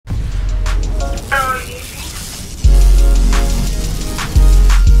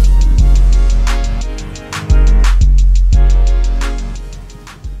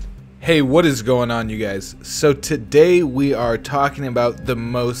Hey, what is going on, you guys? So today we are talking about the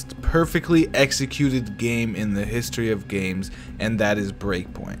most perfectly executed game in the history of games, and that is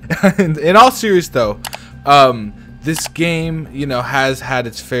Breakpoint. In all seriousness though, this game, has had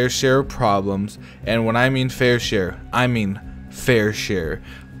its fair share of problems, and when I mean fair share, I mean fair share.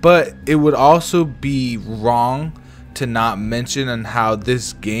 But it would also be wrong to not mention on how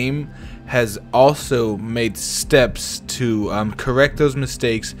this game has also made steps to correct those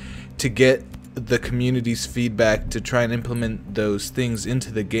mistakes, to get the community's feedback to try and implement those things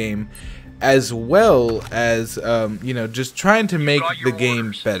into the game, as well as just trying to make the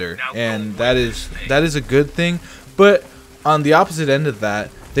game better, and that is a good thing. But on the opposite end of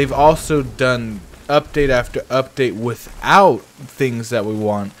that, they've also done update after update without things that we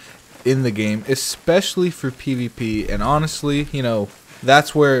want in the game, especially for PvP. And honestly,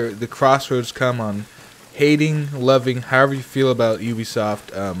 that's where the crossroads come on hating, loving, however you feel about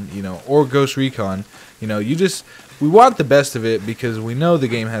Ubisoft, or Ghost Recon. We want the best of it because we know the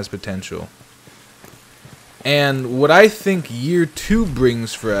game has potential. And what I think year 2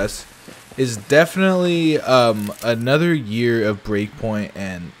 brings for us is definitely another year of Breakpoint,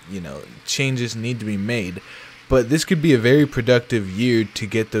 and changes need to be made. But this could be a very productive year to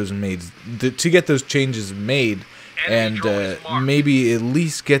get those changes made, and maybe at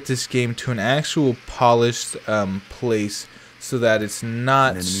least get this game to an actual polished place, so that it's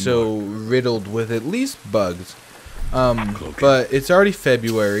not so riddled with at least bugs. But it's already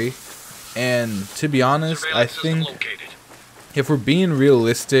February, and to be honest, I think if we're being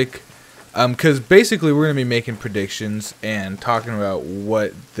realistic, because basically we're going to be making predictions and talking about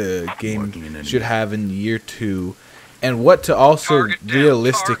what the game should have in year 2, and what to also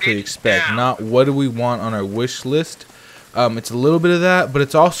realistically expect, not what do we want on our wish list. It's a little bit of that, but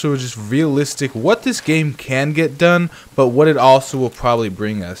it's also just realistic what this game can get done, but what it also will probably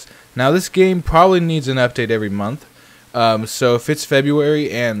bring us. Now, this game probably needs an update every month. So if it's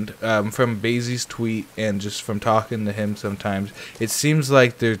February, and from Bazy's tweet and just from talking to him sometimes, it seems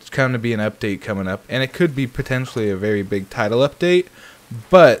like there's going to be an update coming up, and it could be potentially a very big title update.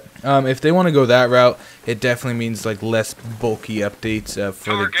 But if they want to go that route, it definitely means like less bulky updates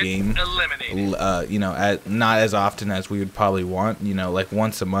for the game. Not as often as we would probably want. Like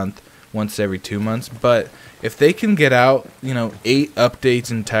once a month, once every 2 months. But if they can get out, 8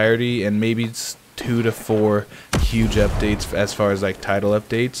 updates entirety, and maybe it's 2 to 4 huge updates as far as like title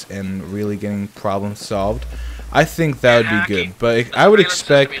updates, and really getting problems solved, I think that would be good. But I would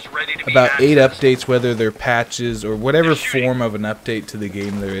expect about 8 updates, whether they're patches or whatever form of an update to the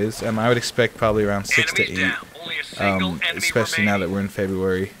game there is. I would expect probably around 6 to 8, especially now that we're in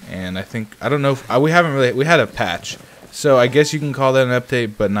February. And I don't know if we had a patch, so I guess you can call that an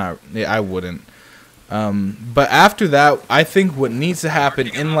update, but not. I wouldn't. But after that, I think what needs to happen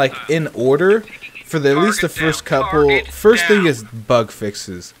in order for at least the first couple. First thing is bug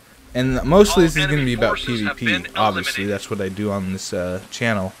fixes. And mostly this is going to be about PvP, obviously. That's what I do on this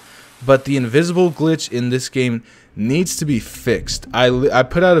channel. But the invisible glitch in this game needs to be fixed. I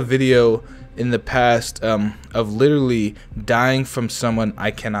put out a video in the past of literally dying from someone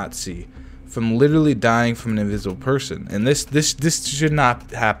I cannot see. From literally dying from an invisible person. And this should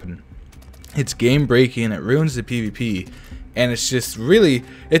not happen. It's game breaking, it ruins the PvP. And it's just really,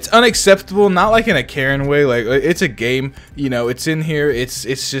 it's unacceptable, not like in a Karen way, like it's a game, it's in here, it's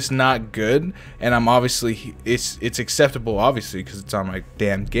just not good, and I'm obviously, it's acceptable obviously because it's on my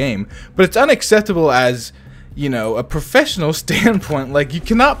damn game, but it's unacceptable as, a professional standpoint. Like, you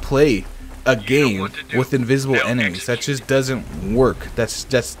cannot play a game with invisible enemies. That just doesn't work.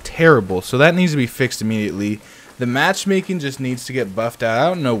 That's terrible. So that needs to be fixed immediately. The matchmaking just needs to get buffed out. I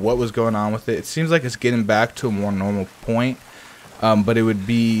don't know what was going on with it. It seems like it's getting back to a more normal point, but it would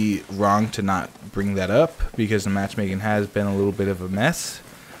be wrong to not bring that up because the matchmaking has been a little bit of a mess.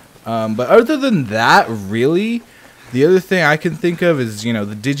 But other than that, really, the other thing I can think of is, the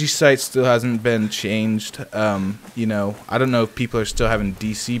DigiSite still hasn't been changed. I don't know if people are still having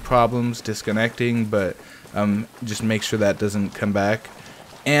DC problems, disconnecting, but just make sure that doesn't come back.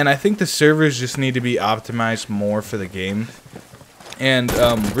 And I think the servers just need to be optimized more for the game. And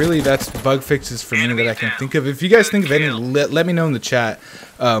really, that's bug fixes for me that I can think of. If you guys think of any, let me know in the chat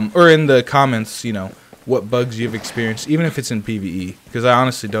or in the comments, what bugs you've experienced, even if it's in PvE. Because I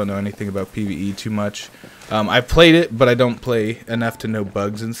honestly don't know anything about PvE too much. I played it, but I don't play enough to know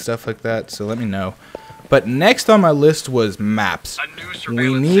bugs and stuff like that. So let me know. But next on my list was maps.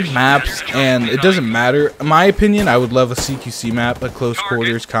 We need maps, and it doesn't matter. In my opinion, I would love a CQC map, a close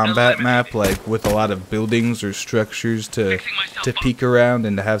quarters combat map, like with a lot of buildings or structures to peek around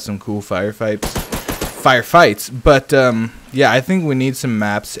and to have some cool firefights. But yeah, I think we need some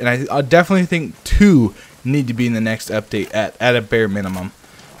maps, and I definitely think 2 need to be in the next update at a bare minimum.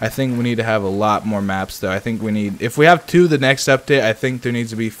 I think we need to have a lot more maps, though. I think we need, if we have 2 the next update, I think there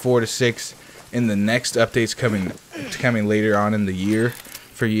needs to be 4 to 6 in the next updates coming later on in the year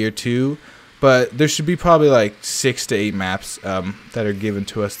for year 2. But there should be probably like 6 to 8 maps that are given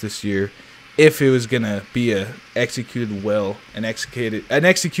to us this year, if it was gonna be an executed well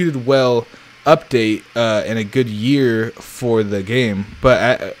update and a good year for the game.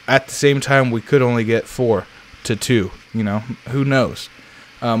 But at the same time, we could only get 4 to 2. You know, who knows?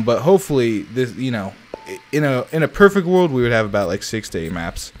 But hopefully, this, you know, in a perfect world, we would have about like 6 to 8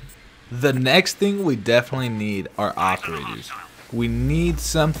 maps. The next thing we definitely need are operators. We need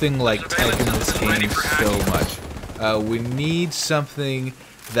something like tech in this game so much. We need something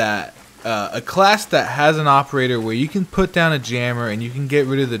that a class that has an operator where you can put down a jammer and you can get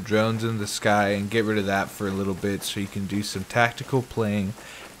rid of the drones in the sky and get rid of that for a little bit, so you can do some tactical playing.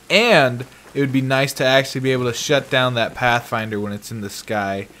 And it would be nice to actually be able to shut down that Pathfinder when it's in the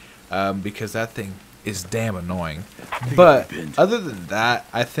sky, because that thing is damn annoying. But other than that,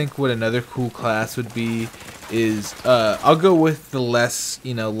 I think what another cool class would be is I'll go with the less,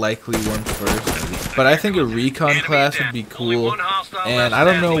 you know, likely one first, but I think a recon class would be cool. And I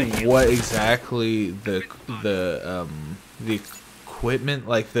don't know what exactly the equipment,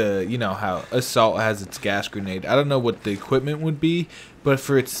 like the, you know, how assault has its gas grenade, I don't know what the equipment would be, but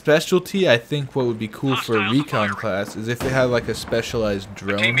for its specialty, I think what would be cool for a recon class is if it had like a specialized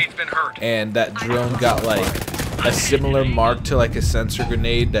drone, and that drone got like a similar mark to like a sensor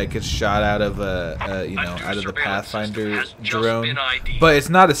grenade that gets shot out of a you know, out of the Pathfinder drone, but it's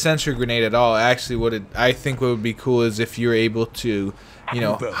not a sensor grenade at all. Actually, I think what would be cool is if you're able to, you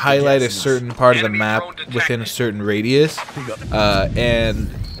know, highlight a certain part of the map within a certain radius, and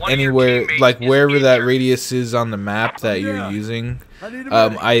anywhere, like wherever that radius is on the map that you're using,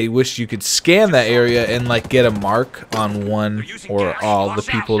 I wish you could scan that area and like get a mark on one or all the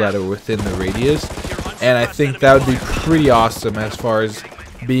people that are within the radius. And I think that would be pretty awesome as far as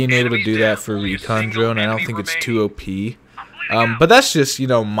being able to do that for recon drone. I don't think it's too OP. But that's just, you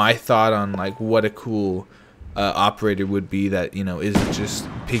know, my thought on like what a cool operator would be that, you know, isn't just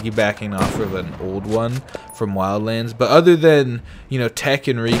piggybacking off of an old one from Wildlands. But other than, you know, tech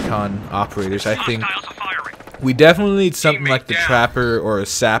and recon operators, I think we definitely need something like the trapper or a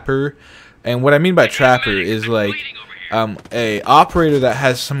sapper. And what I mean by trapper is like a operator that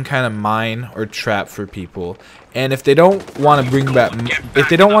has some kind of mine or trap for people. And if they don't want to bring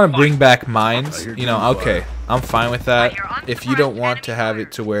back mines, you know, okay, I'm fine with that. If you don't want to have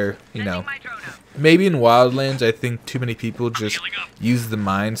it to where, you know, maybe in Wildlands, I think too many people just use the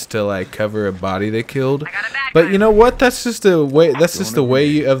mines to like cover a body they killed. But you know what? That's just the way. That's just the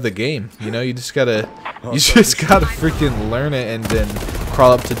way of the game. You know, you just gotta freaking learn it and then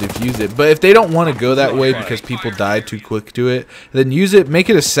crawl up to defuse it. But if they don't want to go that way because people died too quick to it, then use it. Make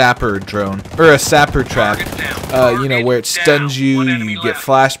it a sapper drone or a sapper trap. You know, where it stuns you. You get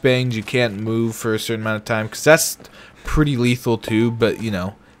flashbangs. You can't move for a certain amount of time, because that's pretty lethal too. But you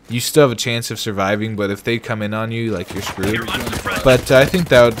know, you still have a chance of surviving, but if they come in on you, like, you're screwed. But I think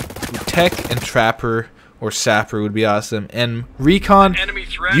that would, tech and trapper or sapper would be awesome. And recon,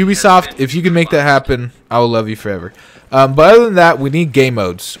 Ubisoft, if you can make that happen, I will love you forever. But other than that, we need game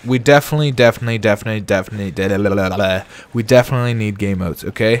modes. We definitely need game modes,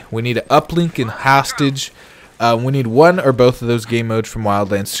 okay? We need an uplink and hostage. We need one or both of those game modes from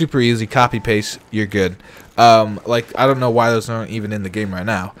Wildlands. Super easy, copy paste, you're good. Like, I don't know why those aren't even in the game right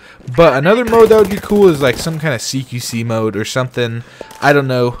now. But another mode that would be cool is like some kind of CQC mode or something. I don't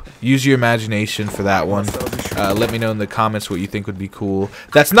know. Use your imagination for that one. Let me know in the comments what you think would be cool.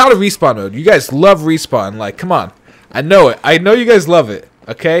 That's not a respawn mode. You guys love respawn. Like, come on. I know it. I know you guys love it.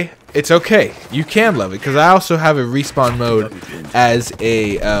 Okay? It's okay. You can love it, because I also have a respawn mode as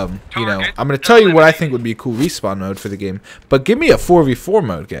a, you know, I'm going to tell you what I think would be a cool respawn mode for the game. But give me a 4v4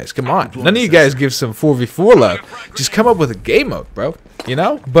 mode, guys. Come on. None of you guys give some 4v4 love. Just come up with a game mode, bro. You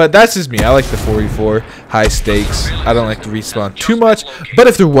know? But that's just me. I like the 4v4, high stakes. I don't like the respawn too much. But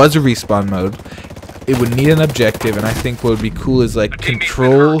if there was a respawn mode, it would need an objective. And I think what would be cool is like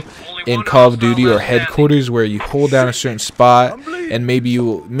control in Call of Duty or headquarters, where you hold down a certain spot and maybe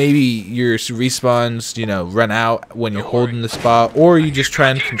your respawns, you know, run out when you're holding the spot, or you just try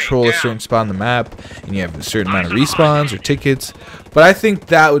and control a certain spot on the map and you have a certain amount of respawns or tickets. But I think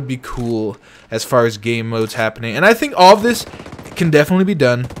that would be cool as far as game modes happening, and I think all of this can definitely be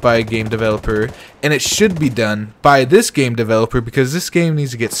done by a game developer, and it should be done by this game developer, because this game needs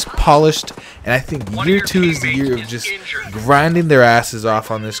to get polished. And I think year 2 is the year of just grinding their asses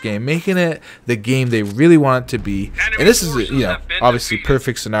off on this game, making it the game they really want it to be. And this is, you know, obviously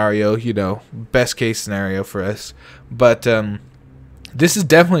perfect scenario, you know, best case scenario for us, but this is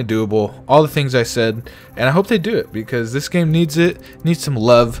definitely doable, all the things I said, and I hope they do it, because this game needs some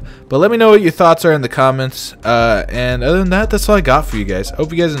love. But let me know what your thoughts are in the comments, and other than that, that's all I got for you guys. I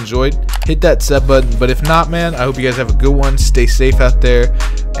hope you guys enjoyed. Hit that sub button, but if not, man, I hope you guys have a good one. Stay safe out there,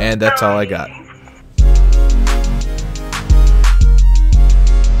 and that's all I got.